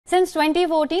Since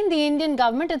 2014, the Indian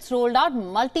government has rolled out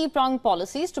multi-pronged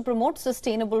policies to promote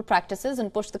sustainable practices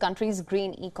and push the country's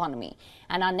green economy.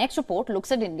 And our next report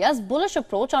looks at India's bullish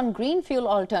approach on green fuel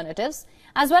alternatives,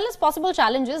 as well as possible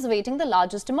challenges awaiting the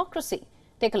largest democracy.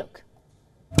 Take a look.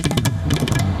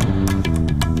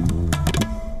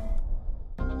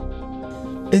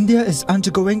 India is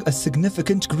undergoing a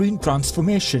significant green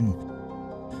transformation,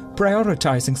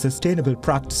 prioritizing sustainable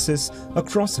practices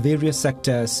across various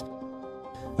sectors.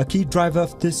 A key driver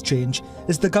of this change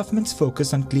is the government's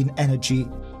focus on clean energy.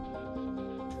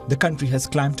 The country has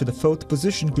climbed to the 4th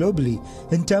position globally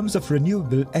in terms of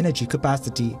renewable energy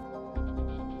capacity.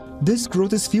 This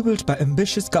growth is fueled by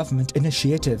ambitious government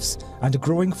initiatives and a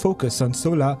growing focus on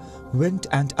solar, wind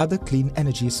and other clean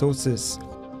energy sources.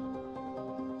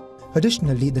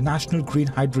 Additionally, the National Green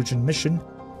Hydrogen Mission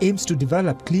aims to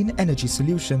develop clean energy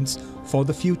solutions for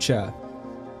the future.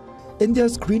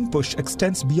 India's green push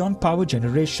extends beyond power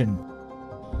generation.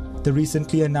 The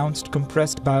recently announced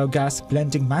compressed biogas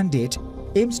blending mandate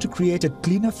aims to create a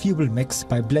cleaner fuel mix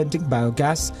by blending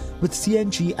biogas with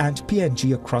CNG and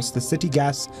PNG across the city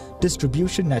gas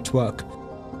distribution network.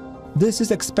 This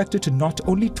is expected to not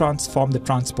only transform the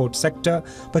transport sector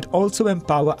but also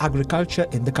empower agriculture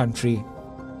in the country.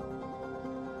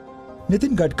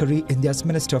 Nitin Gadkari, India's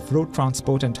Minister of Road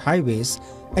Transport and Highways,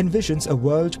 envisions a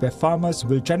world where farmers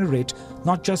will generate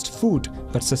not just food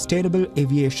but sustainable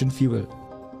aviation fuel.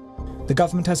 The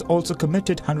government has also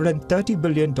committed $130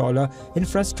 billion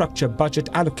infrastructure budget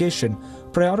allocation,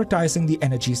 prioritizing the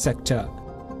energy sector.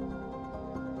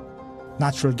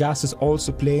 Natural gas is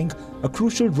also playing a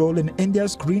crucial role in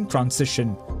India's green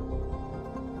transition.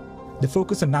 The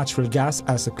focus on natural gas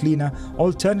as a cleaner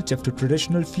alternative to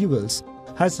traditional fuels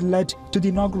has led to the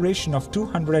inauguration of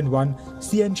 201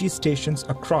 CNG stations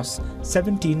across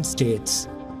 17 states.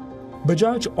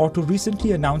 Bajaj Auto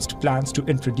recently announced plans to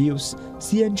introduce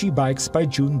CNG bikes by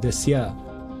June this year.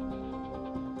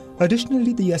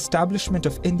 Additionally, the establishment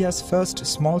of India's first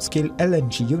small-scale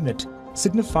LNG unit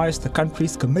signifies the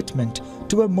country's commitment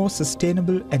to a more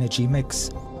sustainable energy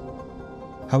mix.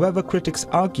 However, critics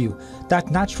argue that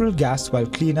natural gas, while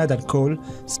cleaner than coal,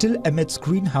 still emits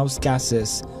greenhouse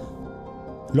gases.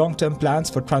 Long-term plans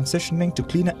for transitioning to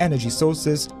cleaner energy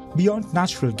sources beyond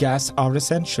natural gas are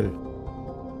essential.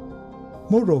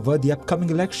 Moreover, the upcoming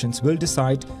elections will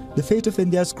decide the fate of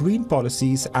India's green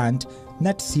policies and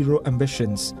net zero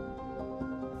ambitions.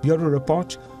 Bureau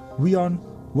Report, WION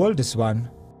World is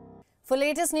One. For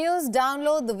latest news,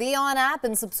 download the WION app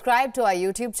and subscribe to our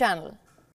YouTube channel.